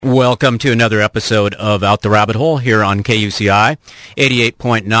Welcome to another episode of Out the Rabbit Hole here on KUCI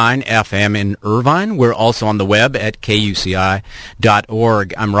 88.9 FM in Irvine. We're also on the web at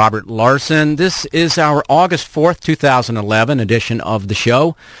kuci.org. I'm Robert Larson. This is our August 4th, 2011 edition of the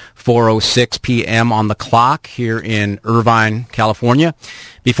show, 4:06 p.m. on the clock here in Irvine, California.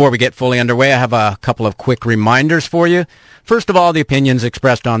 Before we get fully underway, I have a couple of quick reminders for you. First of all, the opinions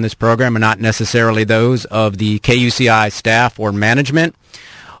expressed on this program are not necessarily those of the KUCI staff or management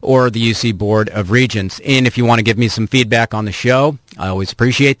or the UC Board of Regents. And if you want to give me some feedback on the show, I always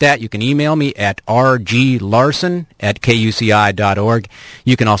appreciate that. You can email me at rglarson@kuci.org.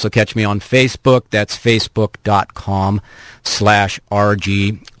 You can also catch me on Facebook. That's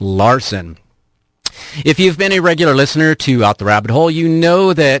facebook.com/rglarson. If you've been a regular listener to Out the Rabbit Hole, you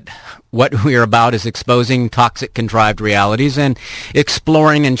know that what we're about is exposing toxic contrived realities and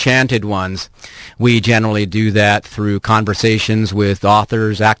exploring enchanted ones. We generally do that through conversations with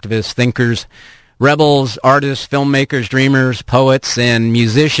authors, activists, thinkers, rebels, artists, filmmakers, dreamers, poets, and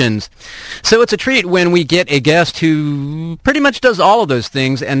musicians. So it's a treat when we get a guest who pretty much does all of those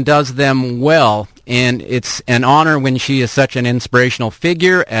things and does them well. And it's an honor when she is such an inspirational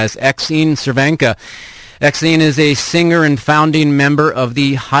figure as Exene Cervenka. Exene is a singer and founding member of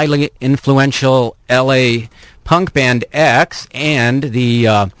the highly influential LA punk band X and the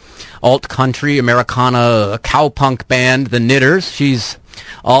alt-country Americana cowpunk band The Knitters. She's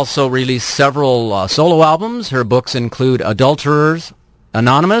also released several solo albums. Her books include Adulterers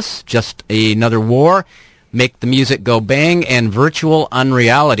Anonymous, Just Another War, Make the Music Go Bang, and Virtual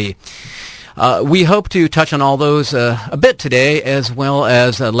Unreality. We hope to touch on all those a bit today, as well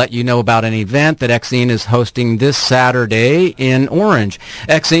as let you know about an event that Exene is hosting this Saturday in Orange.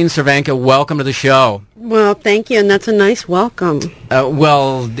 Exene Cervenka, welcome to the show. Well, thank you, and that's a nice welcome.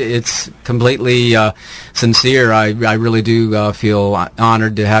 Well, it's completely sincere. I really do feel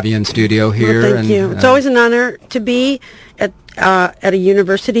honored to have you in studio here. Well, thank you. It's always an honor to be at a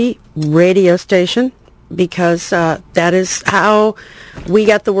university radio station, because that is how we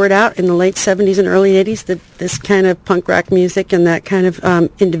got the word out in the late 70s and early 80s that this kind of punk rock music and that kind of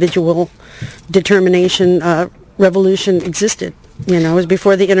individual determination revolution existed. You know, it was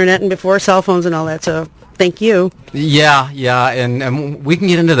before the internet and before cell phones and all that, so thank you. Yeah, and we can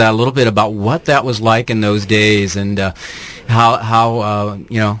get into that a little bit about what that was like in those days and how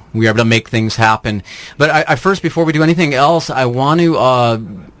we were able to make things happen. But I first, before we do anything else, I want to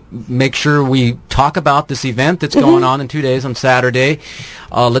make sure we talk about this event that's going on in 2 days on Saturday.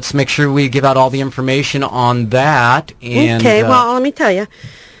 Let's make sure we give out all the information on that. And, okay, well, let me tell you.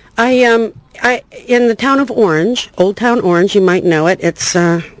 I in the town of Orange, Old Town Orange, you might know it. It's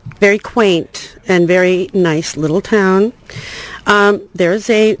very quaint and very nice little town. There's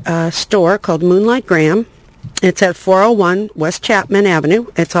a store called Moonlight Graham. It's at 401 West Chapman Avenue.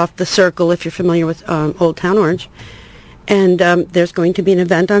 It's off the Circle, if you're familiar with Old Town Orange. And there's going to be an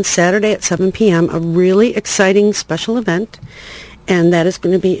event on Saturday at 7 p.m., a really exciting special event, and that is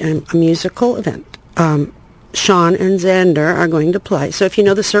going to be a musical event. Sean and Xander are going to play. So if you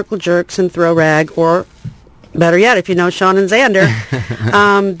know the Circle Jerks and Throw Rag, or better yet, if you know Sean and Xander,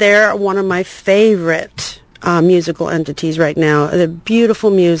 they're one of my favorite musical entities right now. They're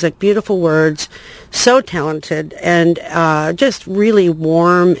beautiful music, beautiful words, so talented, and just really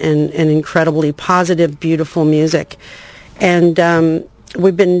warm and incredibly positive, beautiful music. And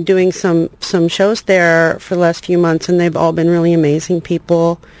we've been doing some shows there for the last few months, and they've all been really amazing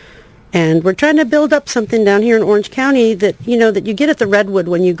people. And we're trying to build up something down here in Orange County that, you know, that you get at the Redwood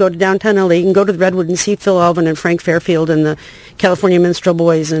when you go to downtown LA. You can go to the Redwood and see Phil Elvin and Frank Fairfield and the California Minstrel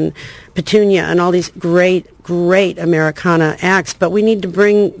Boys and Petunia and all these great Americana acts. But we need to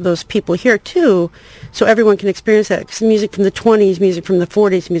bring those people here, too, so everyone can experience that. Because music from the 20s, music from the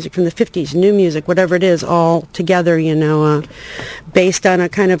 40s, music from the 50s, new music, whatever it is, all together, you know, based on a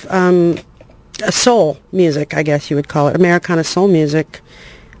kind of a soul music, I guess you would call it, Americana soul music.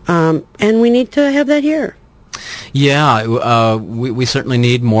 And we need to have that here. Yeah, we certainly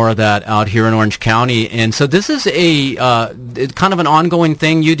need more of that out here in Orange County. And so this is a kind of an ongoing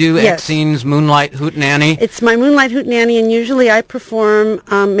thing you do, yes. Exene's Moonlight Hootenanny. It's my Moonlight Hootenanny, and usually I perform,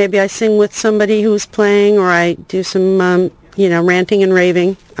 maybe I sing with somebody who's playing, or I do some, ranting and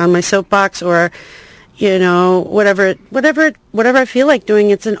raving on my soapbox, or, whatever I feel like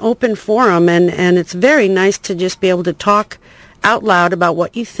doing. It's an open forum, and it's very nice to just be able to talk out loud about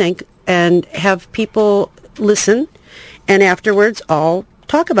what you think and have people listen, and afterwards I'll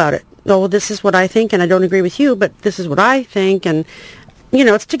talk about it. Oh, this is what I think, and I don't agree with you, but this is what I think. And,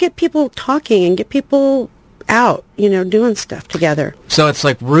 it's to get people talking and get people out, doing stuff together. So it's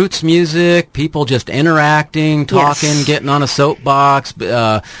like roots music, people just interacting, talking, Yes. getting on a soapbox,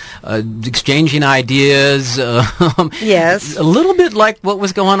 exchanging ideas. Yes. A little bit like what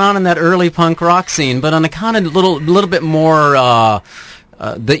was going on in that early punk rock scene, but on a kind of little bit more,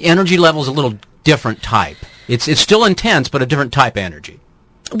 the energy level's a little different type. It's still intense, but a different type of energy.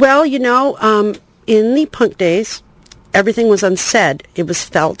 Well, in the punk days, everything was unsaid. It was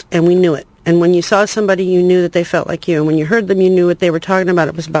felt, and we knew it. And when you saw somebody, you knew that they felt like you. And when you heard them, you knew what they were talking about.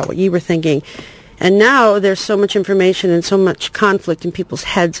 It was about what you were thinking. And now there's so much information and so much conflict in people's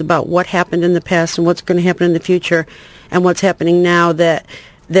heads about what happened in the past and what's going to happen in the future and what's happening now that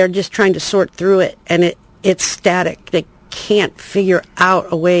they're just trying to sort through it. And it's static. They can't figure out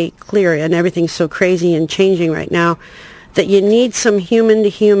a way clear. And everything's so crazy and changing right now that you need some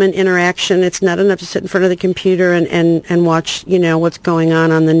human-to-human interaction. It's not enough to sit in front of the computer and watch, what's going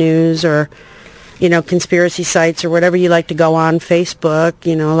on the news or, conspiracy sites or whatever you like to go on, Facebook.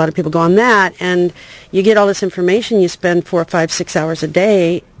 A lot of people go on that, and you get all this information. You spend 4, 5, 6 hours a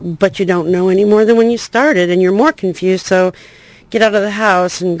day, but you don't know any more than when you started, and you're more confused. So get out of the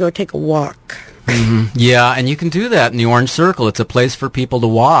house and go take a walk. Mm-hmm. Yeah, and you can do that in the Orange Circle. It's a place for people to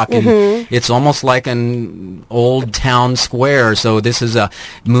walk, and it's almost like an old town square. So this is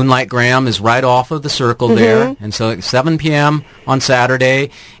Moonlight Graham is right off of the Circle there, and so at 7 p.m. on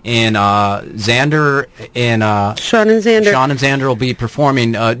Saturday, and Xander and Sean and Xander will be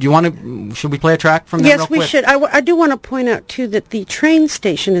performing. Do you want to? Should we play a track from them? Yes, real we quick? should. I do want to point out too that the train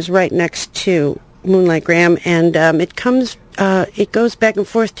station is right next to Moonlight Graham, and it goes back and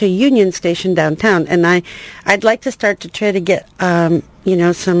forth to Union Station downtown, and I'd like to start to try to get some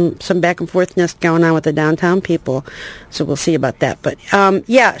back and forthness going on with the downtown people, so we'll see about that. But Sean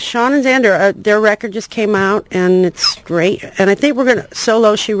and Xander, their record just came out, and it's great, and I think we're going to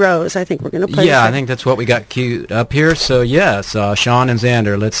solo She Rose. I think we're going to play. Yeah, I think that's what we got queued up here. So yes, Sean and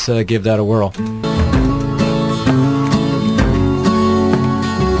Xander, let's give that a whirl.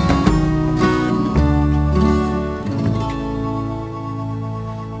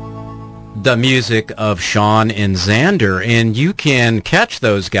 The music of Sean and Xander, and you can catch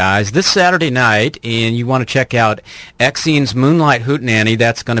those guys this Saturday night, and you want to check out Exene's Moonlight Hootenanny.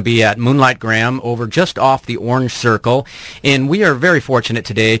 That's going to be at Moonlight Graham over just off the Orange Circle, and we are very fortunate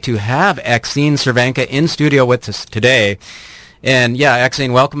today to have Exene Cervenka in studio with us today. And yeah,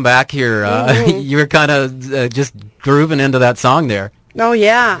 Exene, welcome back here. You were kind of just grooving into that song there. Oh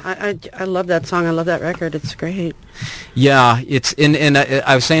yeah, I love that song. I love that record. It's great. Yeah, it's and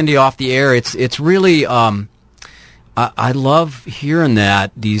I was saying to you off the air. It's really I love hearing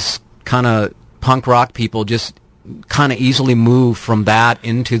that these kind of punk rock people just kind of easily move from that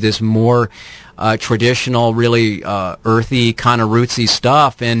into this more traditional, really earthy kind of rootsy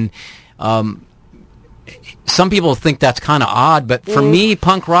stuff. And some people think that's kind of odd, but for me,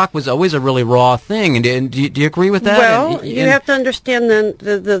 punk rock was always a really raw thing. And do you agree with that? Well, you have to understand then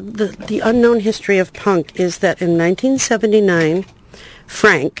the unknown history of punk is that in 1979,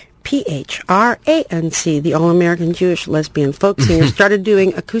 Frank, P-H-R-A-N-C, the All-American Jewish Lesbian Folk Singer, started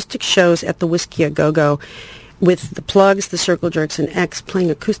doing acoustic shows at the Whiskey A Go-Go with the Plugs, the Circle Jerks, and X playing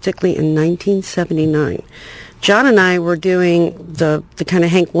acoustically in 1979. John and I were doing the kind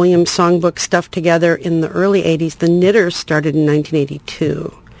of Hank Williams songbook stuff together in the early 80s. The Knitters started in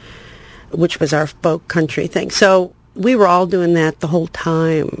 1982, which was our folk country thing. So we were all doing that the whole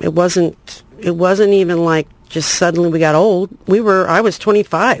time. It wasn't even like just suddenly we got old. I was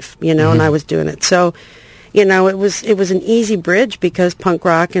 25, and I was doing it. So, it was an easy bridge because punk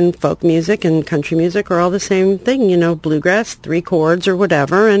rock and folk music and country music are all the same thing, bluegrass, 3 chords or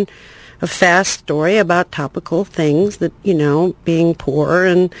whatever, and a fast story about topical things that, being poor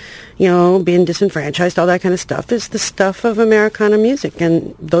and, being disenfranchised, all that kind of stuff is the stuff of Americana music.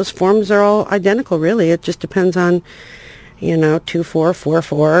 And those forms are all identical, really. It just depends on, 2/4,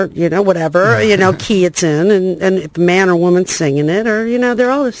 4/4, whatever, key it's in, and if man or woman singing it, or,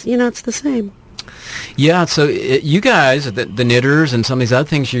 they're all, it's the same. Yeah, so you guys, the Knitters and some of these other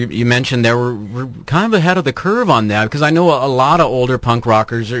things you mentioned there were kind of ahead of the curve on that, because I know a lot of older punk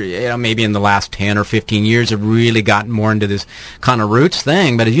rockers, or maybe in the last 10 or 15 years, have really gotten more into this kind of roots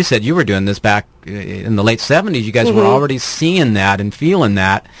thing. But as you said, you were doing this back in the late 70s. You guys were already seeing that and feeling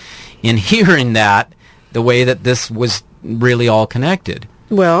that and hearing that the way that this was really all connected.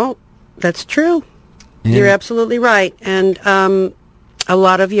 Well, that's true. Yeah. You're absolutely right. And a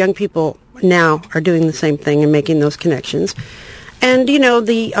lot of young people now are doing the same thing and making those connections. And,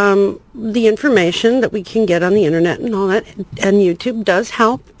 the information that we can get on the internet and all that, and YouTube does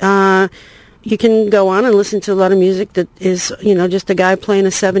help. You can go on and listen to a lot of music that is, just a guy playing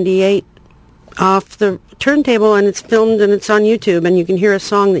a 78 off the turntable and it's filmed and it's on YouTube and you can hear a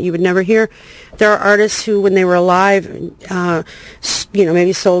song that you would never hear. There are artists who, when they were alive,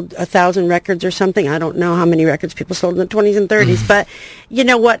 maybe sold 1,000 records or something. I don't know how many records people sold in the 20s and 30s, but you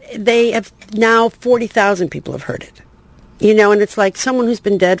know what? They have now 40,000 people have heard it. And it's like someone who's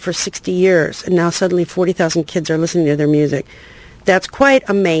been dead for 60 years and now suddenly 40,000 kids are listening to their music. That's quite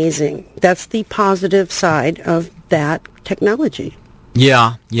amazing. That's the positive side of that technology.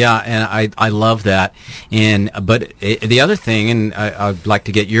 Yeah, and I love that. But the other thing, and I'd like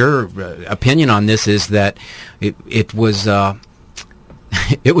to get your opinion on this, is that it was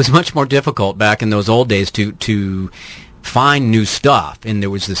it was much more difficult back in those old days to find new stuff, and there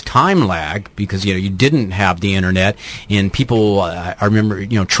was this time lag because you didn't have the internet, and people I remember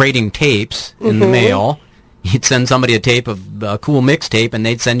trading tapes in the mail. You'd send somebody a tape of a cool mixtape, and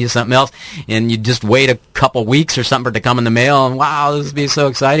they'd send you something else, and you'd just wait a couple weeks or something for it to come in the mail, and wow, this would be so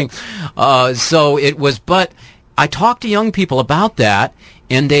exciting. So it was, but I talked to young people about that,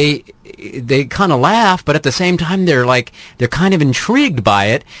 and they kind of laugh, but at the same time they're kind of intrigued by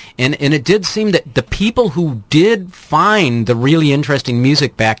it, and it did seem that the people who did find the really interesting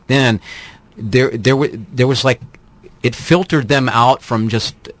music back then, there was like, it filtered them out from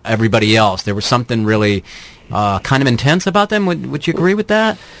just everybody else. There was something really kind of intense about them. Would you agree with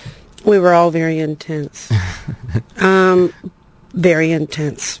that? We were all very intense. Very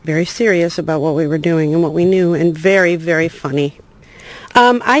intense. Very serious about what we were doing and what we knew, and very, very funny.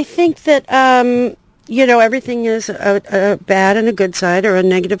 I think that, everything is a bad and a good side, or a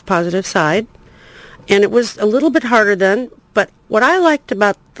negative, positive side. And it was a little bit harder then. But what I liked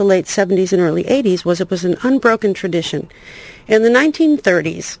about the late 70s and early 80s was it was an unbroken tradition. In the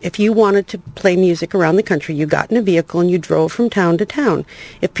 1930s, if you wanted to play music around the country, you got in a vehicle and you drove from town to town.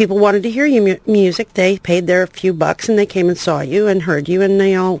 If people wanted to hear your music, they paid their few bucks and they came and saw you and heard you, and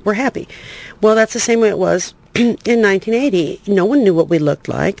they all were happy. Well, that's the same way it was in 1980. No one knew what we looked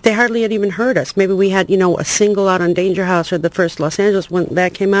like. They hardly had even heard us. Maybe we had, a single out on Danger House or the first Los Angeles when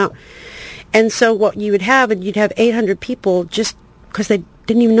that came out. And so what you would have, and you'd have 800 people just because they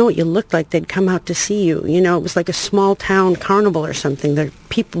didn't even know what you looked like. They'd come out to see you. It was like a small town carnival or something. The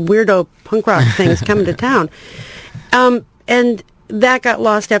people, weirdo punk rock things coming to town. And that got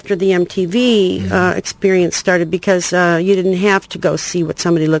lost after the MTV experience started because you didn't have to go see what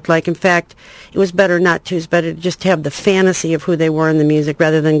somebody looked like. In fact, it was better not to. It's better to just have the fantasy of who they were in the music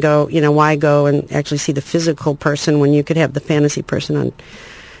rather than go, why go and actually see the physical person when you could have the fantasy person on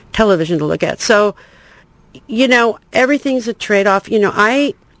television to look at. So, everything's a trade-off.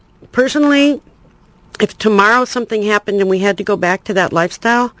 I personally, if tomorrow something happened and we had to go back to that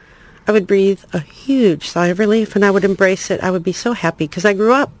lifestyle, I would breathe a huge sigh of relief and I would embrace it. I would be so happy because I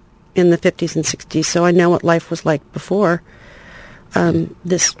grew up in the 50s and 60s, so I know what life was like before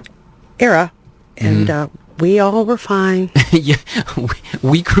this era, and we all were fine. Yeah,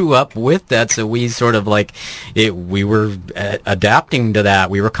 we grew up with that, so we sort of we were adapting to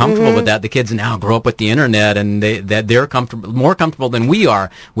that. We were comfortable with that. The kids now grow up with the internet, and they're more comfortable than we are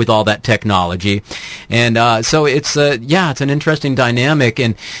with all that technology. And so it's it's an interesting dynamic.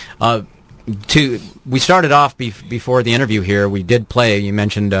 And we started off before the interview here. We did play. You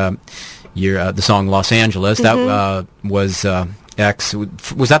mentioned the song "Los Angeles." That was X.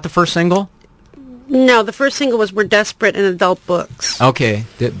 Was that the first single? No, the first single was "We're Desperate" in Adult Books. Okay,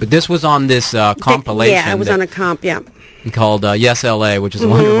 but this was on this compilation. Yeah, it was on a comp, yeah. Called Yes, L.A., which is a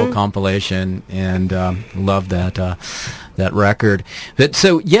wonderful compilation, and love that record. But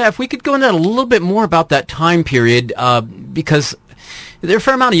so, if we could go into a little bit more about that time period, because there are a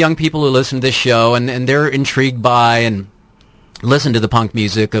fair amount of young people who listen to this show, and they're intrigued by and listen to the punk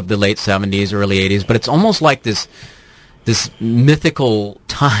music of the late 70s, early 80s, but it's almost like this mythical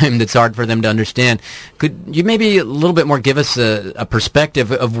time that's hard for them to understand. Could you maybe a little bit more give us a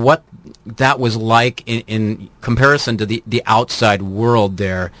perspective of what that was like in comparison to the outside world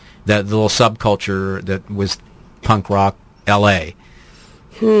there, the little subculture that was punk rock L.A.?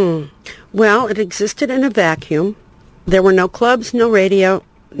 Well, it existed in a vacuum. There were no clubs, no radio,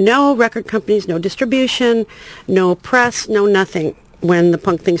 no record companies, no distribution, no press, no nothing. When the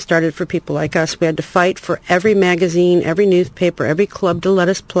punk thing started for people like us, we had to fight for every magazine, every newspaper, every club to let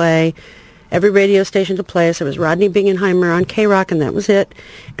us play, every radio station to play us. It was Rodney Bingenheimer on K-Rock, and that was it.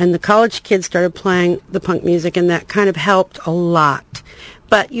 And the college kids started playing the punk music, and that kind of helped a lot.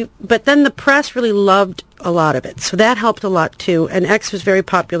 But then the press really loved a lot of it, so that helped a lot too. And X was very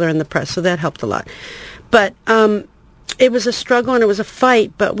popular in the press, so that helped a lot. But it was a struggle and it was a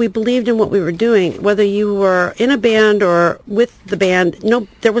fight, but we believed in what we were doing. Whether you were in a band or with the band,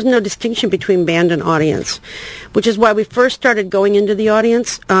 there was no distinction between band and audience, which is why we first started going into the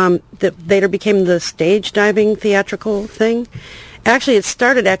audience. That later became the stage diving theatrical thing. Actually, it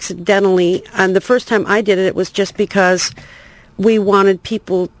started accidentally, and the first time I did it, it was just because we wanted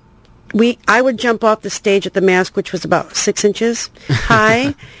people. I would jump off the stage at the Mask, which was about 6 inches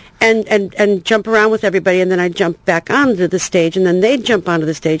high. And jump around with everybody, and then I'd jump back onto the stage, and then they'd jump onto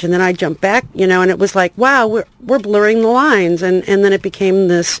the stage, and then I'd jump back, and it was like, wow, we're blurring the lines, and then it became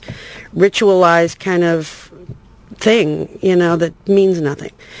this ritualized kind of thing, that means nothing.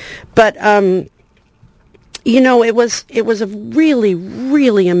 But it was a really,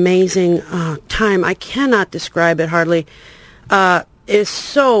 really amazing time. I cannot describe it hardly. It was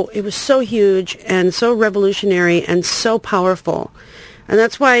so huge and so revolutionary and so powerful. And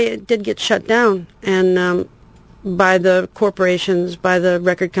that's why it did get shut down, and by the corporations, by the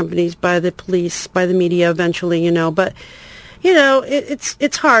record companies, by the police, by the media eventually, But,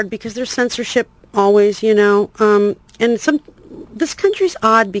 it's hard because there's censorship always, and this country's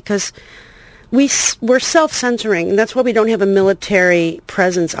odd because we're self-censoring, and that's why we don't have a military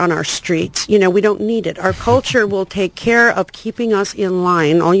presence on our streets. We don't need it. Our culture will take care of keeping us in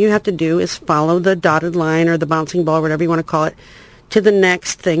line. All you have to do is follow the dotted line or the bouncing ball, whatever you want to call it, to the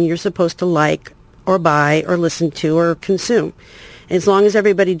next thing you're supposed to like or buy or listen to or consume. As long as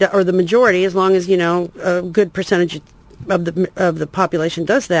everybody, or the majority, as long as, a good percentage of the population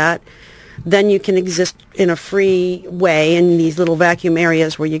does that, then you can exist in a free way in these little vacuum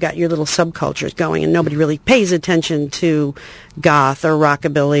areas where you got your little subcultures going, and nobody really pays attention to goth or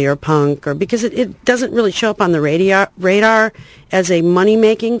rockabilly or punk, or because it doesn't really show up on the radar as a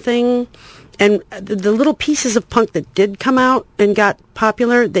money-making thing. And the little pieces of punk that did come out and got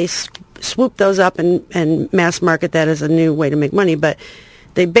popular, they swooped those up and mass market that as a new way to make money. But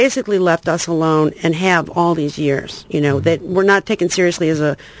they basically left us alone and have all these years. That we're not taken seriously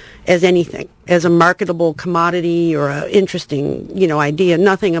as anything, as a marketable commodity or an interesting, idea.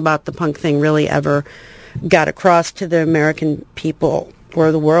 Nothing about the punk thing really ever got across to the American people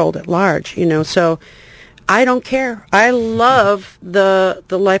or the world at large. So I don't care. I love the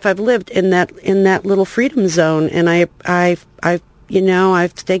life I've lived in that little freedom zone, and I've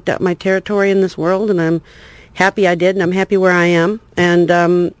staked out my territory in this world, and I'm happy I did, and I'm happy where I am. And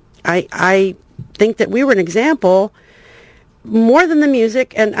I think that we were an example more than the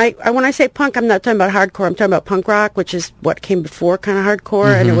music. And I when I say punk, I'm not talking about hardcore. I'm talking about punk rock, which is what came before kind of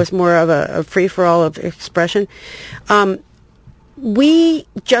hardcore, and it was more of a free for all of expression. We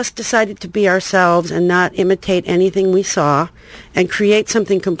just decided to be ourselves and not imitate anything we saw and create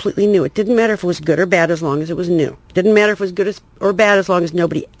something completely new. It didn't matter if it was good or bad as long as it was new. It didn't matter if it was good or bad as long as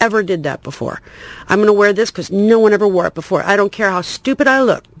nobody ever did that before. I'm going to wear this because no one ever wore it before. I don't care how stupid I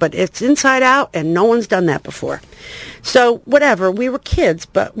look, but it's inside out and no one's done that before. So whatever, we were kids,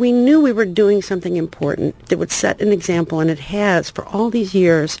 but we knew we were doing something important that would set an example, and it has for all these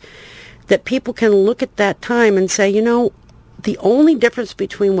years, that people can look at that time and say, the only difference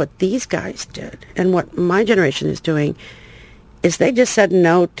between what these guys did and what my generation is doing is they just said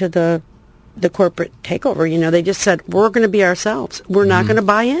no to the corporate takeover. They just said, we're going to be ourselves. We're not going to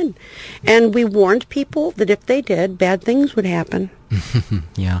buy in. And we warned people that if they did, bad things would happen.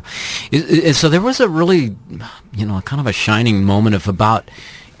 Yeah. So there was a really, kind of a shining moment of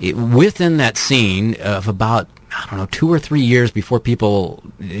within that scene of about, 2 or 3 years before people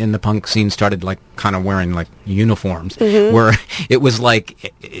in the punk scene started kind of wearing uniforms, where it was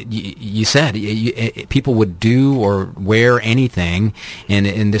like you said, people would do or wear anything,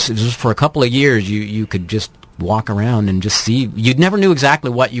 and this was for a couple of years. You could just walk around and just see. You never knew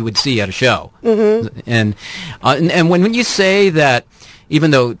exactly what you would see at a show, and when you say that,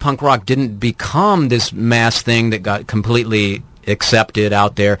 even though punk rock didn't become this mass thing that got completely accepted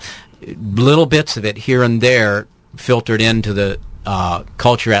out there, little bits of it here and there filtered into the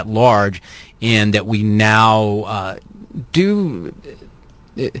culture at large, and that we now do.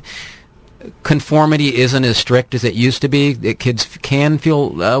 Conformity isn't as strict as it used to be. That kids can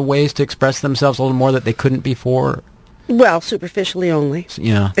feel ways to express themselves a little more that they couldn't before. Well, superficially only.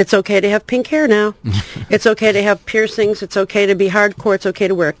 Yeah. It's okay to have pink hair now. It's okay to have piercings. It's okay to be hardcore. It's okay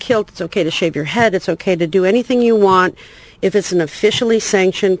to wear a kilt. It's okay to shave your head. It's okay to do anything you want if it's an officially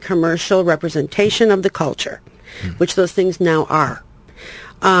sanctioned commercial representation of the culture, which those things now are.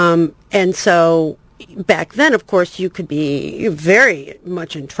 And so back then, of course, you could be very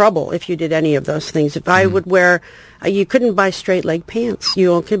much in trouble if you did any of those things. If I would wear, you couldn't buy straight leg pants.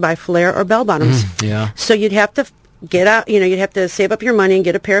 You only could buy flare or bell bottoms. Yeah. So you'd have to get out, you'd have to save up your money and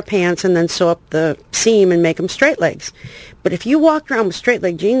get a pair of pants and then sew up the seam and make them straight legs. But if you walked around with straight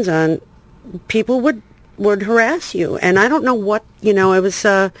leg jeans on, people would harass you. And I don't know what, it was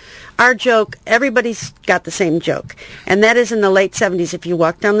our joke. Everybody's got the same joke. And that is in the late 70s, if you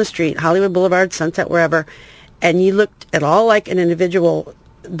walked down the street, Hollywood Boulevard, Sunset, wherever, and you looked at all like an individual,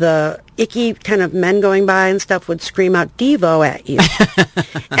 the icky kind of men going by and stuff would scream out Devo at you.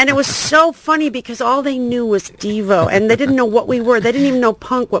 And it was so funny because all they knew was Devo, and they didn't know what we were. They didn't even know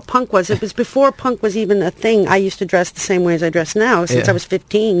what punk was. It was before punk was even a thing. I used to dress the same way as I dress now since I was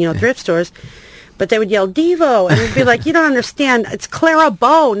 15, thrift stores. But they would yell Devo, and we'd be like, you don't understand. It's Clara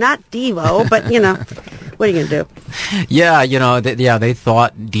Bow, not Devo. But, what are you going to do? Yeah, they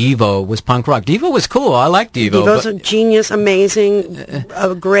thought Devo was punk rock. Devo was cool. I like Devo. Devo's a genius, amazing,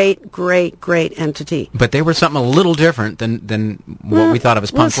 a great, great, great entity. But they were something a little different than what we thought of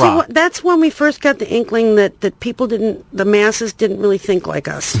as punk rock. That's when we first got the inkling that the masses didn't really think like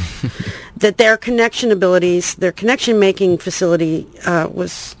us. That their connection abilities, their connection-making faculty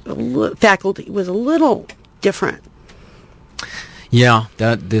was a little different. Yeah,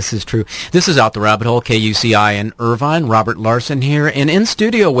 this is true. This is Out the Rabbit Hole, KUCI in Irvine. Robert Larson here. And in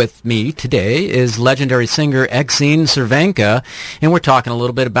studio with me today is legendary singer Exene Cervenka. And we're talking a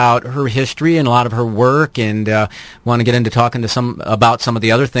little bit about her history and a lot of her work, and want to get into talking about some of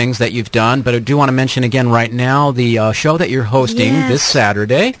the other things that you've done. But I do want to mention again right now the show that you're hosting this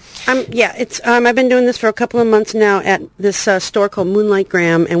Saturday. I've been doing this for a couple of months now at this store called Moonlight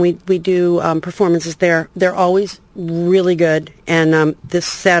Graham, and we do performances there. They're always really good. And this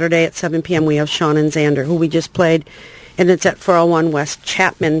Saturday at 7 p.m. we have Sean and Xander, who we just played, and it's at 401 West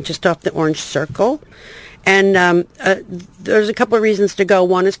Chapman, just off the Orange Circle. And there's a couple of reasons to go.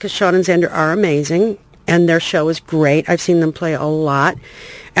 One is because Sean and Xander are amazing, and their show is great. I've seen them play a lot.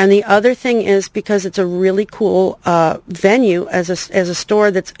 And the other thing is because it's a really cool venue as a store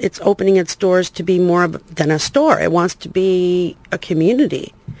it's opening its doors to be more than a store. It wants to be a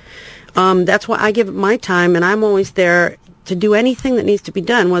community. That's why I give it my time, and I'm always there to do anything that needs to be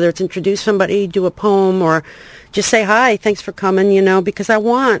done, whether it's introduce somebody, do a poem, or just say hi, thanks for coming, because I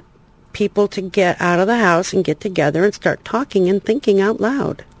want people to get out of the house and get together and start talking and thinking out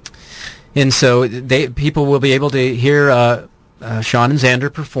loud. And so people will be able to hear Sean and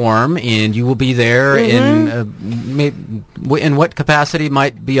Xander perform, and you will be there in what capacity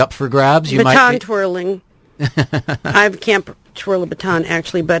might be up for grabs? Baton twirling. I can't twirl a baton,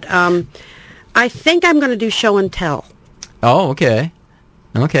 actually, but I think I'm going to do show and tell. Oh, okay.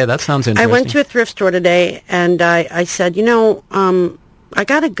 Okay, that sounds interesting. I went to a thrift store today, and I said, I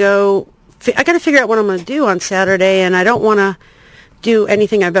got to go. I got to figure out what I'm going to do on Saturday, and I don't want to do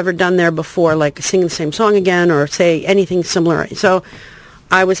anything I've ever done there before, like sing the same song again or say anything similar. So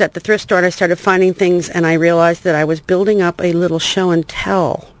I was at the thrift store, and I started finding things, and I realized that I was building up a little show and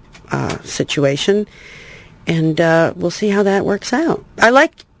tell situation, and we'll see how that works out. I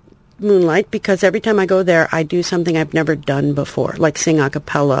like Moonlight because every time I go there, I do something I've never done before, like sing a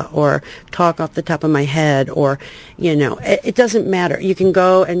cappella or talk off the top of my head, or, it doesn't matter. You can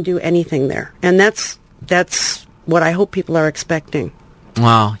go and do anything there, and that's what I hope people are expecting.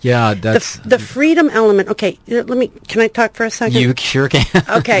 Wow, yeah, that's the freedom element. Okay, can I talk for a second? You sure can.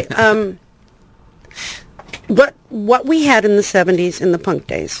 Okay, what we had in the 70s, in the punk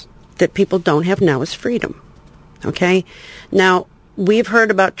days, that people don't have now is freedom. Okay, now we've heard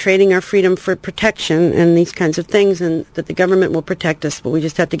about trading our freedom for protection and these kinds of things, and that the government will protect us, but we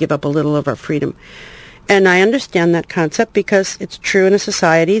just have to give up a little of our freedom. And I understand that concept because it's true in a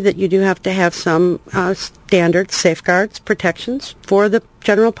society that you do have to have some standards, safeguards, protections for the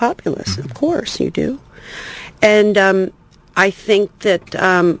general populace. Of course you do. And I think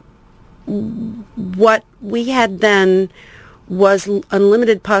that what we had then was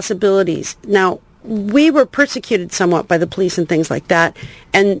unlimited possibilities. Now, we were persecuted somewhat by the police and things like that,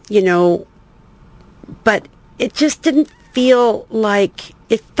 and but it just didn't feel like,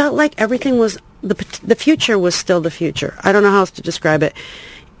 it felt like everything was, the future was still the future. I don't know how else to describe it.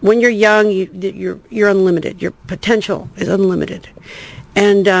 When you're young, you're unlimited. Your potential is unlimited,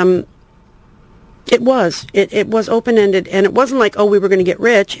 and it was open-ended, and it wasn't like, oh, we were going to get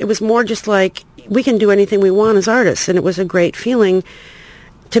rich. It was more just like, we can do anything we want as artists, and it was a great feeling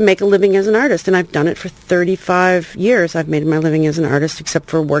to make a living as an artist, and I've done it for 35 years. I've made my living as an artist, except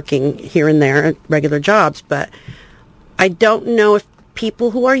for working here and there at regular jobs. But I don't know if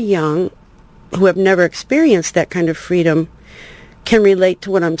people who are young, who have never experienced that kind of freedom, can relate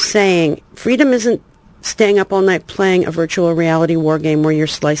to what I'm saying. Freedom isn't staying up all night playing a virtual reality war game where you're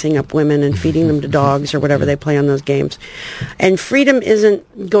slicing up women and feeding them to dogs or whatever they play on those games. And freedom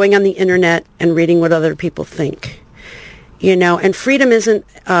isn't going on the internet and reading what other people think. And freedom isn't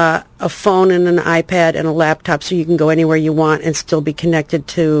a phone and an iPad and a laptop so you can go anywhere you want and still be connected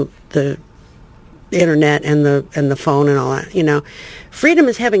to the internet and the phone and all that. Freedom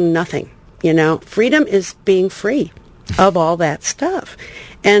is having nothing. Freedom is being free of all that stuff,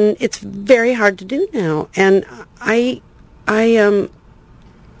 and it's very hard to do now. And I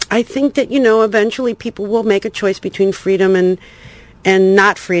think that eventually people will make a choice between freedom and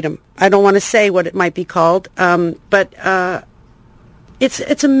not freedom. I don't want to say what it might be called, but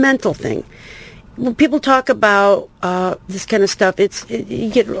it's a mental thing. When people talk about this kind of stuff,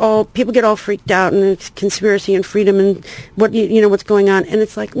 people get all freaked out, and it's conspiracy and freedom and what's going on, and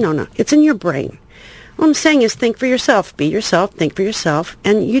it's like no, it's in your brain. What I'm saying is think for yourself, be yourself, think for yourself,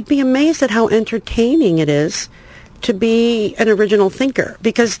 and you'd be amazed at how entertaining it is to be an original thinker,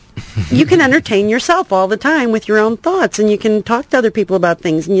 because you can entertain yourself all the time with your own thoughts, and you can talk to other people about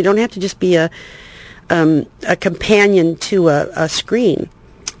things, and you don't have to just be a companion to a screen.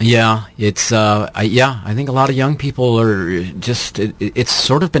 Yeah, I think a lot of young people are just, it's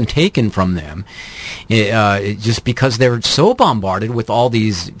sort of been taken from them, just because they're so bombarded with all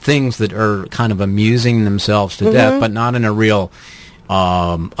these things that are kind of amusing themselves to death, but not in a real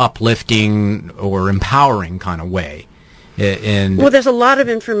uplifting or empowering kind of way. Well, there's a lot of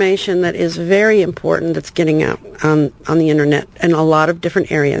information that is very important that's getting out on the internet in a lot of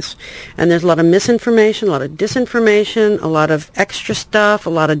different areas. And there's a lot of misinformation, a lot of disinformation, a lot of extra stuff, a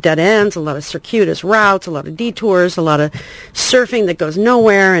lot of dead ends, a lot of circuitous routes, a lot of detours, a lot of surfing that goes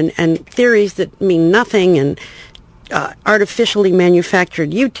nowhere, and theories that mean nothing, and artificially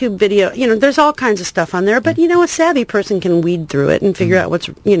manufactured YouTube video. There's all kinds of stuff on there, but a savvy person can weed through it and figure out what's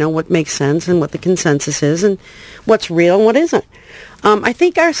what makes sense and what the consensus is and what's real and what isn't. I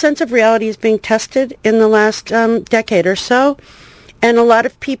think our sense of reality is being tested in the last decade or so, and a lot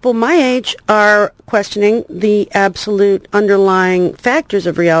of people my age are questioning the absolute underlying factors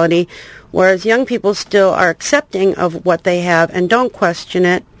of reality, whereas young people still are accepting of what they have and don't question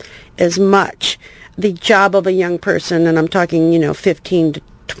it as much. The job of a young person, and I'm talking, 15 to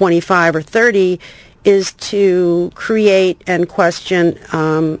 25 or 30, is to create and question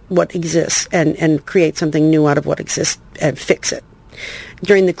what exists and create something new out of what exists and fix it.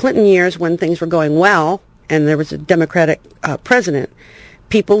 During the Clinton years, when things were going well and there was a Democratic president,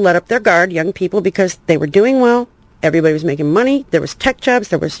 people let up their guard, young people, because they were doing well. Everybody was making money. There was tech jobs.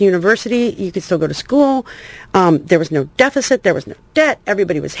 There was university. You could still go to school. There was no deficit. There was no debt.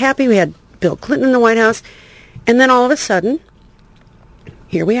 Everybody was happy. We had Bill Clinton in the White House, and then all of a sudden,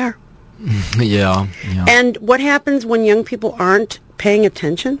 here we are. Yeah. And what happens when young people aren't paying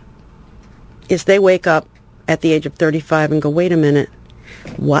attention is they wake up at the age of 35 and go, wait a minute,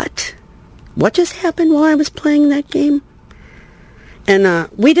 what just happened while I was playing that game? And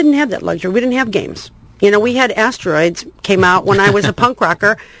we didn't have that luxury. We didn't have games. We had Asteroids came out when I was a punk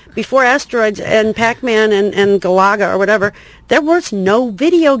rocker. Before Asteroids and Pac-Man and Galaga or whatever, there was no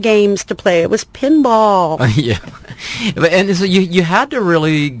video games to play. It was pinball. Yeah. And so you had to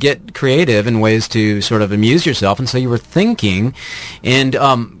really get creative in ways to sort of amuse yourself, and so you were thinking. And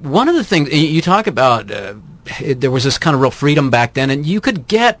one of the things, you talk about, there was this kind of real freedom back then, and you could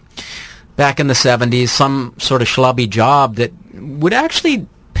get, back in the 70s, some sort of schlubby job that would actually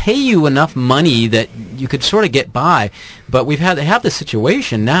pay you enough money that you could sort of get by. But we've had to have this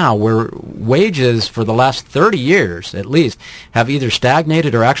situation now where wages for the last 30 years at least have either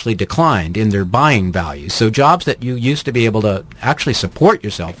stagnated or actually declined in their buying value. So jobs that you used to be able to actually support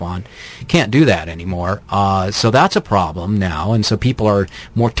yourself on can't do that anymore. So that's a problem now, and so people are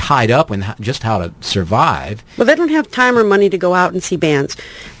more tied up in just how to survive. Well, they don't have time or money to go out and see bands.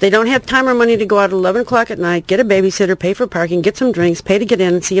 They don't have time or money to go out at 11 o'clock at night, get a babysitter, pay for parking, get some drinks, pay to get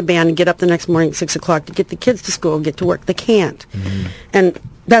in and see a band, and get up the next morning at 6 o'clock to get the kids to school, get to work. They can't. Mm-hmm. And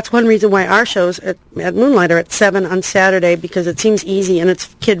that's one reason why our shows at Moonlight are at 7 on Saturday, because it seems easy and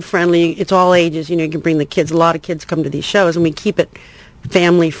it's kid-friendly. It's all ages. You can bring the kids. A lot of kids come to these shows, and we keep it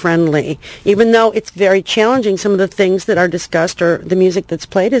family-friendly. Even though it's very challenging, some of the things that are discussed or the music that's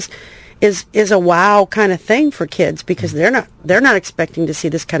played is a wow kind of thing for kids, because they're not expecting to see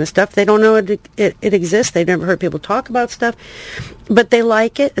this kind of stuff. They don't know it exists. They've never heard people talk about stuff, but they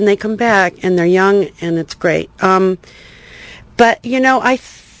like it and they come back and they're young and it's great. But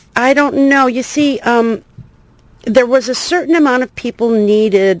I don't know. You see, there was a certain amount of people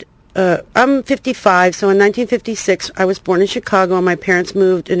needed. I'm 55, so in 1956 I was born in Chicago, and my parents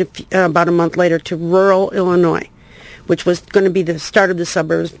moved about a month later to rural Illinois, which was going to be the start of the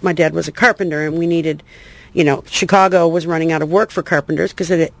suburbs. My dad was a carpenter, and we needed, Chicago was running out of work for carpenters because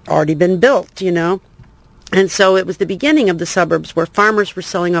it had already been built, And so it was the beginning of the suburbs where farmers were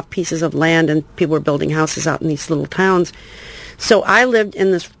selling off pieces of land and people were building houses out in these little towns. So I lived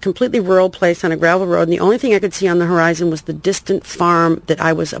in this completely rural place on a gravel road, and the only thing I could see on the horizon was the distant farm that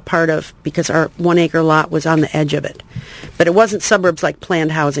I was a part of because our 1 acre lot was on the edge of it. But it wasn't suburbs like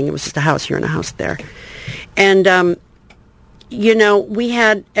planned housing. It was just a house here and a house there. And, we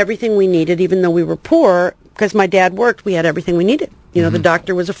had everything we needed, even though we were poor, because my dad worked, we had everything we needed. The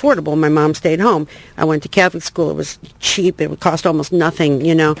doctor was affordable. My mom stayed home. I went to Catholic school. It was cheap. It would cost almost nothing,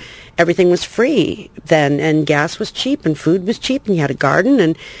 Everything was free then, and gas was cheap, and food was cheap, and you had a garden,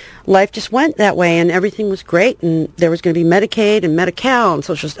 and life just went that way, and everything was great, and there was going to be Medicaid and Medi-Cal and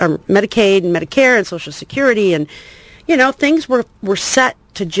Medicaid and Medicare and Social Security, and, things were set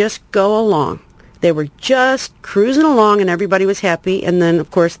to just go along. They were just cruising along, and everybody was happy. And then, of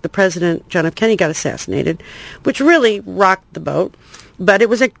course, the president, John F. Kennedy, got assassinated, which really rocked the boat. But it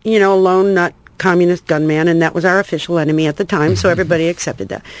was a lone nut communist gunman, and that was our official enemy at the time, so everybody accepted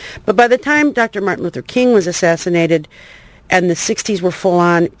that. But by the time Dr. Martin Luther King was assassinated and the 60s were full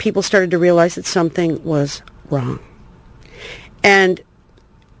on, people started to realize that something was wrong. And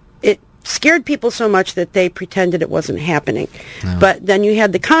it scared people so much that they pretended it wasn't happening. No. But then you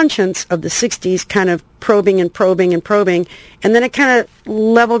had the conscience of the 60s kind of probing and probing and probing, and then it kind of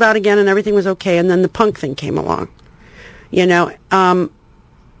leveled out again and everything was okay, and then the punk thing came along.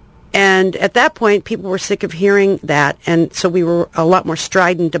 And at that point, people were sick of hearing that, and so we were a lot more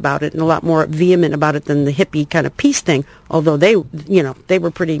strident about it and a lot more vehement about it than the hippie kind of peace thing, although they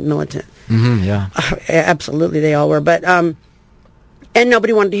were pretty militant. Mm-hmm, yeah. Absolutely, they all were. But and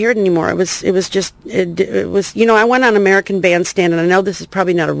nobody wanted to hear it anymore. It was I went on American Bandstand, and I know this is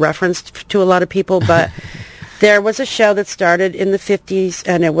probably not a reference to a lot of people, but there was a show that started in the 50s,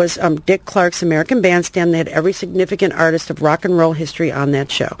 and it was Dick Clark's American Bandstand. They had every significant artist of rock and roll history on that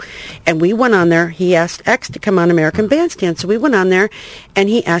show. And we went on there. He asked X to come on American Bandstand. So we went on there, and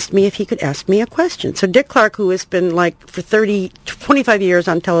he asked me if he could ask me a question. So Dick Clark, who has been for 25 years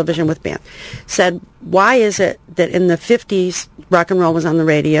on television with bands, said, why is it that in the 50s, rock and roll was on the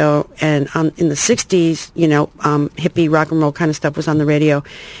radio, and in the 60s, hippie rock and roll kind of stuff was on the radio,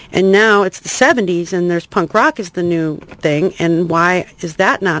 and now it's the 70s, and there's punk rock is the new thing, and why is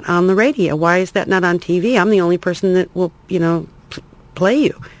that not on the radio? Why is that not on TV? I'm the only person that will, play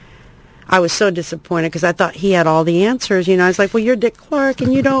you. I was so disappointed because I thought he had all the answers. I was like, well, you're Dick Clark,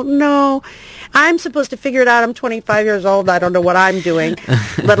 and you don't know. I'm supposed to figure it out. I'm 25 years old. I don't know what I'm doing,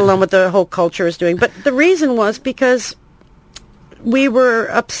 let alone what the whole culture is doing. But the reason was because we were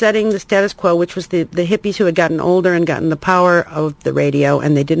upsetting the status quo, which was the hippies who had gotten older and gotten the power of the radio,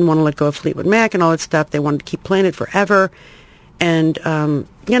 and they didn't want to let go of Fleetwood Mac and all that stuff. They wanted to keep playing it forever. And,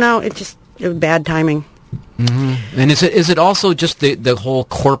 it was bad timing. Mm-hmm. And is it also just the whole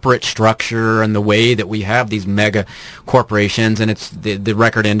corporate structure and the way that we have these mega corporations, and it's the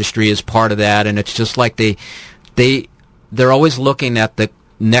record industry is part of that, and it's just like they're always looking at the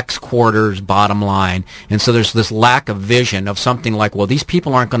next quarter's bottom line, and so there's this lack of vision of something like, well, these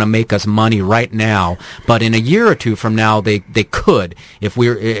people aren't going to make us money right now, but in a year or two from now they could if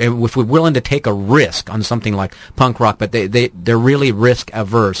we're willing to take a risk on something like punk rock, but they're really risk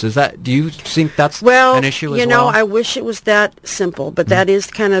averse. Do you think that's an issue as well? I wish it was that simple, but that is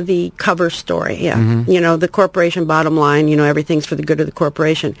kind of the cover story. Yeah. Mm-hmm. The corporation bottom line, everything's for the good of the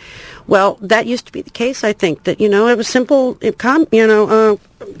corporation. Well, that used to be the case. I think that, it was simple,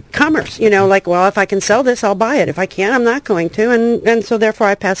 commerce, well, if I can sell this, I'll buy it. If I can't, I'm not going to. And so therefore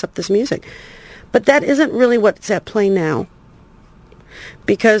I pass up this music. But that isn't really what's at play now.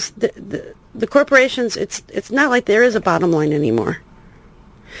 Because the corporations, it's not like there is a bottom line anymore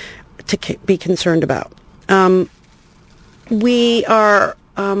to be concerned about. We are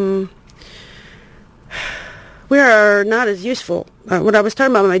not as useful. What I was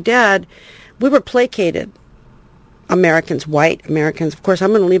talking about with my dad, we were placated. Americans, white Americans. Of course,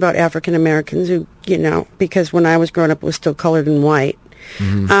 I'm going to leave out African Americans who, because when I was growing up, it was still colored and white.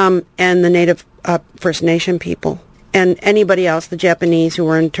 Mm-hmm. And the Native First Nation people. And anybody else, the Japanese who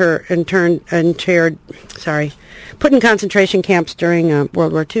were put in concentration camps during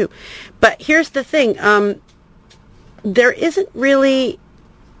World War II. But here's the thing. There isn't really...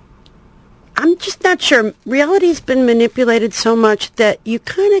 I'm just not sure. Reality's been manipulated so much that you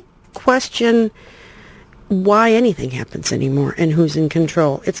kind of question why anything happens anymore and who's in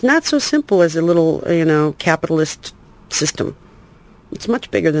control. It's not so simple as a little, capitalist system. It's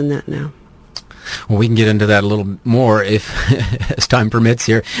much bigger than that now. Well, we can get into that a little more if as time permits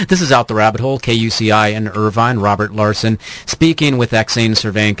here. This is Out the Rabbit Hole, KUCI in Irvine. Robert Larson speaking with Exene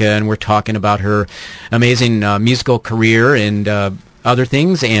Cervenka, and we're talking about her amazing musical career and other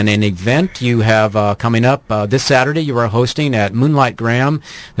things and an event you have coming up this Saturday. You are hosting at Moonlight Graham.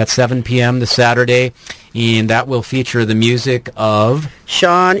 That's 7 p.m. this Saturday, and that will feature the music of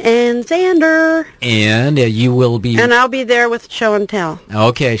Sean and Xander. And you will be... And I'll be there with Show and Tell.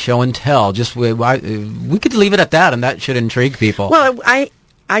 Okay, Show and Tell. Just we could leave it at that, and that should intrigue people. Well,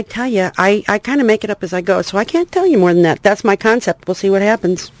 I tell you, I kind of make it up as I go, so I can't tell you more than that. That's my concept. We'll see what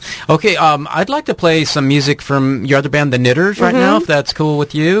happens. Okay, I'd like to play some music from your other band, The Knitters, right now, if that's cool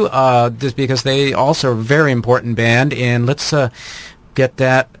with you, just because they also are a very important band, and let's get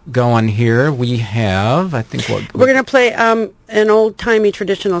that going here. We have, I think, we're going to play an old-timey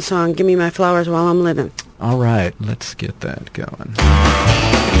traditional song, Give Me My Flowers While I'm Living. All right, let's get that going.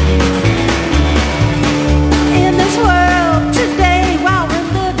 In this world today, while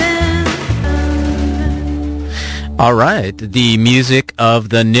we're living. All right, the music of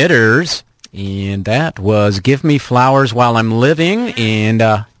The Knitters, and that was Give Me Flowers While I'm Living, and...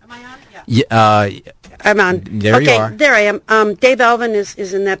 Am I on? Yeah. I'm on. There you are. There I am. Dave Alvin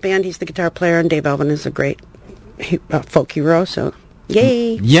is in that band. He's the guitar player, and Dave Alvin is a great folk hero, so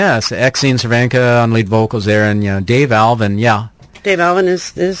yay. Yes, Exene Cervenka on lead vocals there, and Dave Alvin, Dave Alvin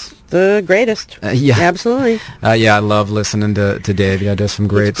is the greatest. Yeah. Absolutely. I love listening to Dave. Yeah, does some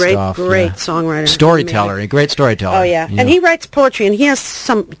great stuff. Great songwriter. Storyteller, a great storyteller. Oh, yeah. And he writes poetry, and he has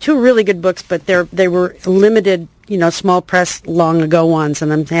two really good books, but they were limited, small press long ago ones,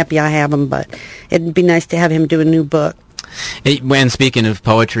 and I'm happy I have them, but it'd be nice to have him do a new book. When speaking of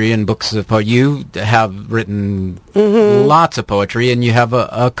poetry and books of poetry, you have written lots of poetry, and you have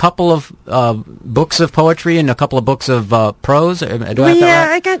a couple of books of poetry and a couple of books of prose. Do I have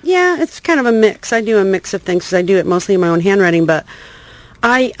that right? It's kind of a mix. I do a mix of things because I do it mostly in my own handwriting, but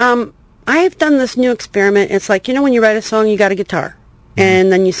I've done this new experiment. It's like, when you write a song, you got a guitar,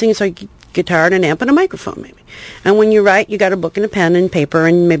 and then you sing a song, guitar and an amp and a microphone, maybe. And when you write, you got a book and a pen and paper,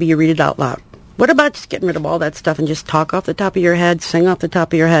 and maybe you read it out loud. What about just getting rid of all that stuff and just talk off the top of your head, sing off the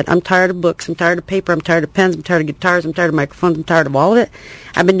top of your head? I'm tired of books. I'm tired of paper. I'm tired of pens. I'm tired of guitars. I'm tired of microphones. I'm tired of all of it.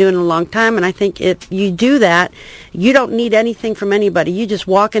 I've been doing it a long time, and I think if you do that, you don't need anything from anybody. You just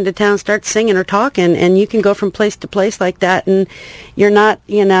walk into town, start singing or talking, and you can go from place to place like that, and you're not,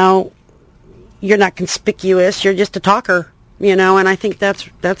 you're not conspicuous. You're just a talker, and I think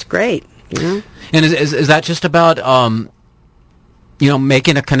that's great, And is that just about...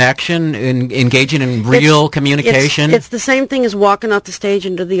 making a connection and engaging in real communication? It's the same thing as walking off the stage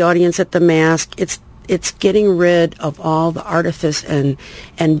into the audience at the Mask. It's getting rid of all the artifice and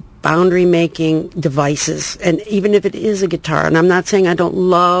boundary-making devices. And even if it is a guitar, and I'm not saying I don't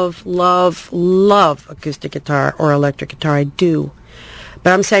love acoustic guitar or electric guitar, I do.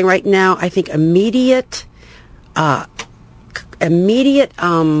 But I'm saying right now, I think immediate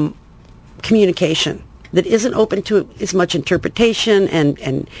communication that isn't open to as much interpretation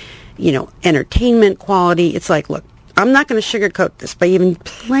and entertainment quality. It's like, look, I'm not going to sugarcoat this by even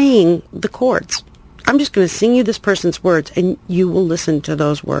playing the chords. I'm just going to sing you this person's words, and you will listen to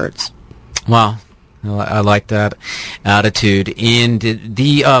those words. Wow. I like that attitude. And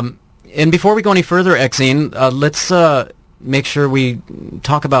and before we go any further, Exene, let's make sure we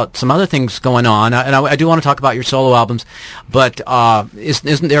talk about some other things going on. And I do want to talk about your solo albums, but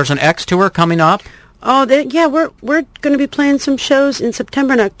isn't there's an X tour coming up? Oh, we're going to be playing some shows in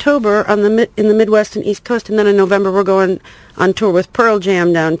September and October in the Midwest and East Coast, and then in November we're going on tour with Pearl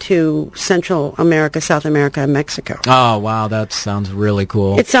Jam down to Central America, South America, and Mexico. Oh, wow, that sounds really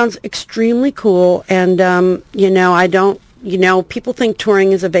cool. It sounds extremely cool, and I don't. People think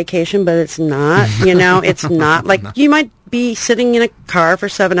touring is a vacation, but it's not. It's not. Like, you might be sitting in a car for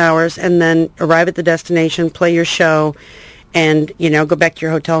 7 hours and then arrive at the destination, play your show, and, go back to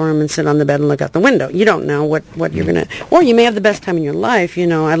your hotel room and sit on the bed and look out the window. You don't know what you're going to... Or you may have the best time in your life,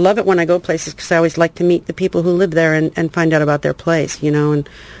 I love it when I go places because I always like to meet the people who live there and find out about their place, and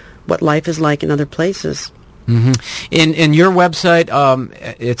what life is like in other places. Mm-hmm. In your website,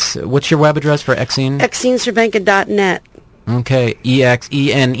 what's your web address for Exene? ExeneCervenka.net. Okay,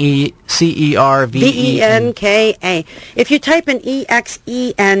 EXENECERVENKA. If you type in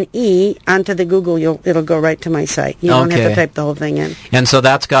EXENE onto the Google, it'll go right to my site. You don't have to type the whole thing in. And so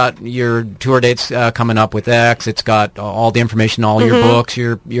that's got your tour dates coming up with X. It's got all the information, all your books,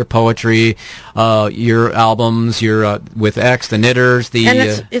 your poetry, your albums, your with X, the Knitters.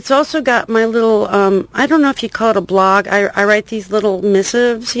 And it's also got my little. I don't know if you call it a blog. I write these little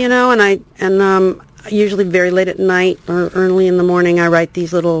missives, and usually very late at night or early in the morning, I write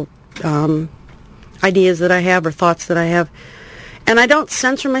these little ideas that I have or thoughts that I have. And I don't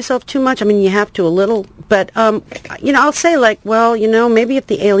censor myself too much. I mean, you have to a little. But, I'll say, like, well, maybe if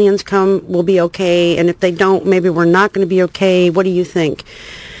the aliens come, we'll be okay. And if they don't, maybe we're not going to be okay. What do you think?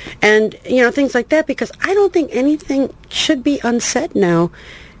 And, things like that, because I don't think anything should be unsaid now.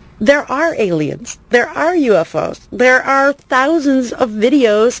 There are aliens. There are UFOs. There are thousands of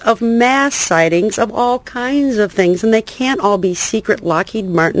videos of mass sightings of all kinds of things, and they can't all be secret Lockheed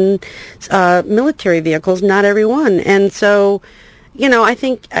Martin military vehicles. Not every one. And so, I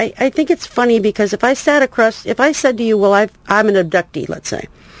think it's funny because if I said to you, well, I'm an abductee, let's say,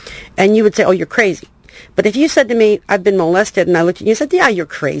 and you would say, oh, you're crazy. But if you said to me, I've been molested, and I looked at you and said, yeah, you're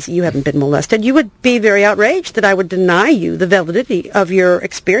crazy, you haven't been molested, you would be very outraged that I would deny you the validity of your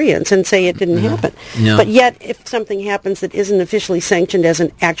experience and say it didn't happen. No. But yet, if something happens that isn't officially sanctioned as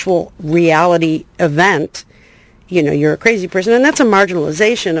an actual reality event, you're a crazy person. And that's a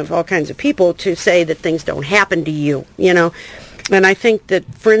marginalization of all kinds of people to say that things don't happen to you, And I think that,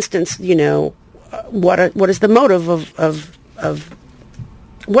 for instance, what is the motive of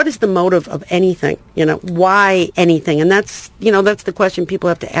what is the motive of anything? Why anything? And that's the question people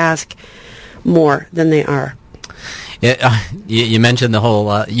have to ask more than they are. Yeah, you mentioned the whole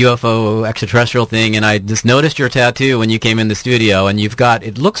UFO extraterrestrial thing, and I just noticed your tattoo when you came in the studio, and you've got,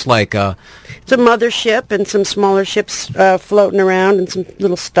 it looks like it's a mothership and some smaller ships floating around and some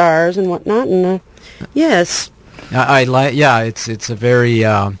little stars and whatnot. And yes, I like. Yeah, it's a very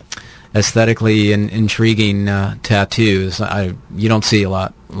aesthetically intriguing tattoos. You don't see a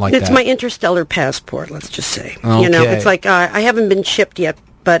lot like that. It's my interstellar passport, let's just say. Okay. It's like I haven't been shipped yet,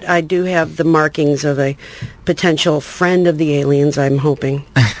 but I do have the markings of a potential friend of the aliens, I'm hoping.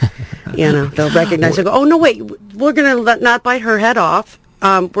 They'll recognize it. Go, oh, no, wait, we're going to not bite her head off.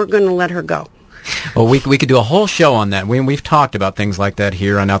 We're going to let her go. Well, we could do a whole show on that. We've talked about things like that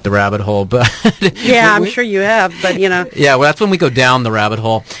here on Out the Rabbit Hole, but yeah, I'm sure you have, but yeah, well, that's when we go down the rabbit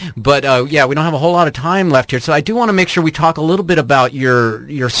hole. But yeah, we don't have a whole lot of time left here, so I do want to make sure we talk a little bit about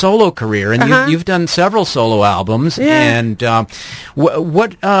your solo career, and you've done several solo albums. Yeah. And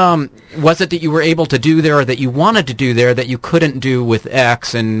what was it that you were able to do there, or that you wanted to do there that you couldn't do with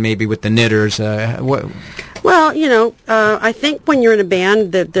X and maybe with the Knitters? Well, I think when you're in a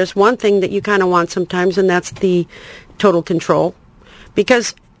band, there's one thing that you kind of want sometimes, and that's the total control.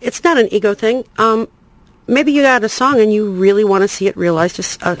 Because it's not an ego thing. Maybe you got a song and you really want to see it realized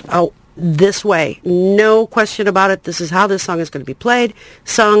just this way. No question about it. This is how this song is going to be played,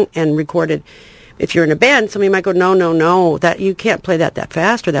 sung, and recorded. If you're in a band, somebody might go, no, that you can't play that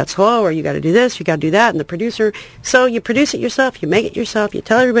fast or that slow, or you got to do this, you got to do that, and the producer. So you produce it yourself, you make it yourself, you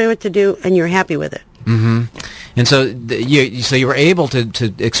tell everybody what to do, and you're happy with it. Mm-hmm. And so you were able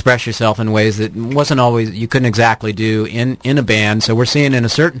to express yourself in ways that you couldn't exactly do in a band. So we're seeing, in a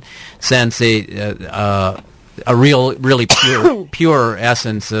certain sense, a really pure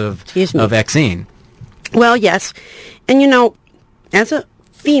essence of Exene. Well, yes, and as a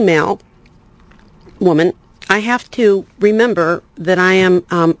female woman, I have to remember that I am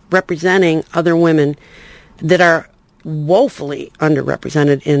representing other women that are woefully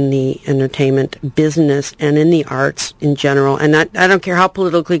underrepresented in the entertainment business and in the arts in general. And I don't care how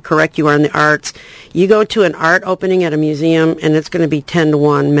politically correct you are in the arts. You go to an art opening at a museum, and it's going to be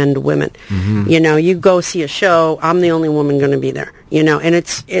 10-1 men to women. Mm-hmm. You go see a show, I'm the only woman going to be there. And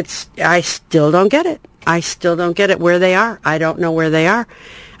it's I still don't get it. I still don't get it where they are. I don't know where they are.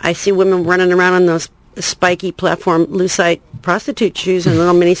 I see women running around on those spiky platform lucite prostitute shoes and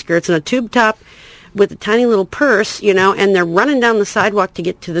little mini skirts and a tube top with a tiny little purse, and they're running down the sidewalk to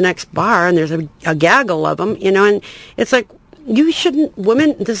get to the next bar, and there's a gaggle of them, and it's like, you shouldn't,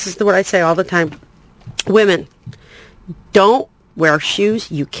 women, this is what I say all the time, women, don't wear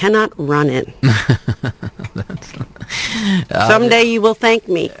shoes you cannot run in. Someday you will thank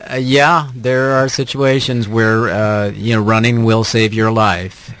me. Yeah, there are situations where, running will save your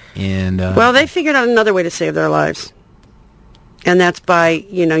life. And well, they figured out another way to save their lives. And that's by,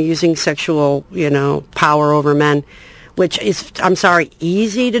 using sexual, power over men, which is, I'm sorry,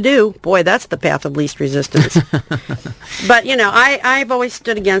 easy to do. Boy, that's the path of least resistance. But, I've always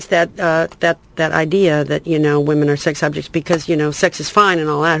stood against that idea that, women are sex objects because, sex is fine and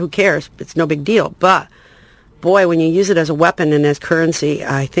all that. Who cares? It's no big deal. But, boy, when you use it as a weapon and as currency,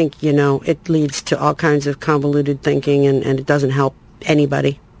 I think, it leads to all kinds of convoluted thinking, and it doesn't help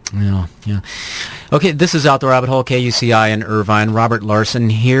anybody. Yeah. Okay, this is Out the Rabbit Hole, KUCI in Irvine. Robert Larson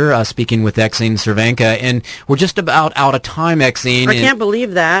here, speaking with Exene Cervenka, and we're just about out of time, Exene. I can't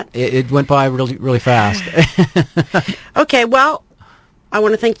believe that. It went by really, really fast. Okay, well, I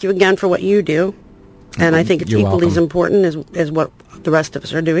want to thank you again for what you do, and I think it's equally as important as what the rest of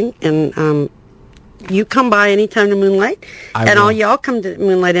us are doing, and you come by anytime to Moonlight, and will. all y'all come to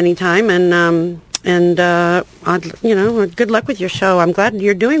Moonlight anytime, good luck with your show. I'm glad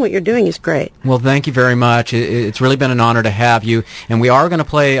you're doing what you're doing is great. Well, thank you very much. It's really been an honor to have you, and we are going to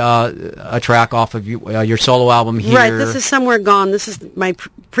play a track off of your solo album here. Right, this is Somewhere Gone. This is my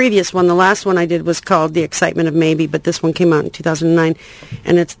previous one. The last one I did was called The Excitement of Maybe, but this one came out in 2009,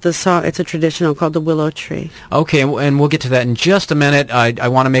 and it's a traditional called The Willow Tree. Okay, and we'll get to that in just a minute. I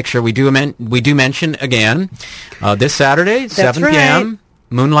want to make sure we do mention again this Saturday, 7 p.m.,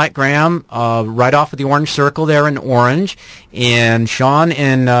 Moonlight Graham, right off of the Orange Circle there in Orange, and Sean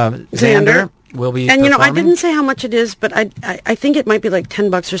and Xander will be and performing. I didn't say how much it is, but I think it might be like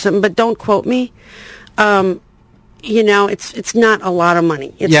 $10 or something, but don't quote me. It's not a lot of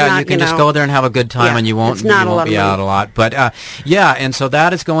money. It's not, you can just go there and have a good time, and you won't be out a lot. But and so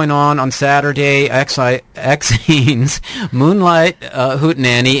that is going on Saturday, Exene's Moonlight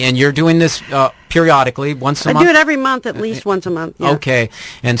Hootenanny, and you're doing this periodically, once a month? I do it every month, at least once a month. Yeah. Okay,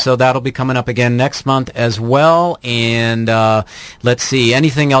 and so that'll be coming up again next month as well. And let's see,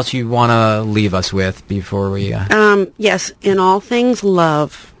 anything else you want to leave us with before we... Yes, in all things,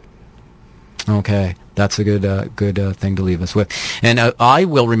 love. Okay. That's a good thing to leave us with. And I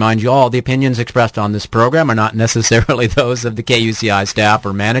will remind you all, the opinions expressed on this program are not necessarily those of the KUCI staff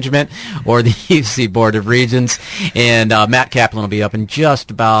or management or the UC Board of Regents. And Matt Kaplan will be up in just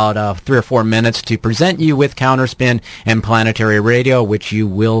about 3 or 4 minutes to present you with Counterspin and Planetary Radio, which you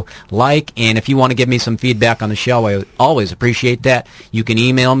will like. And if you want to give me some feedback on the show, I always appreciate that. You can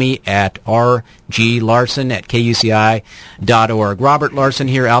email me at rglarson@kuci.org. Robert Larson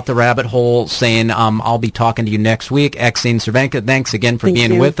here, Out the Rabbit Hole, saying I'll be talking to you next week. Exene Cervenka, thanks again for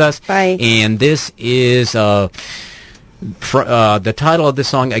being with us. Bye. And this is the title of this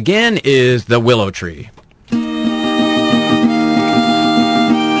song again is The Willow Tree.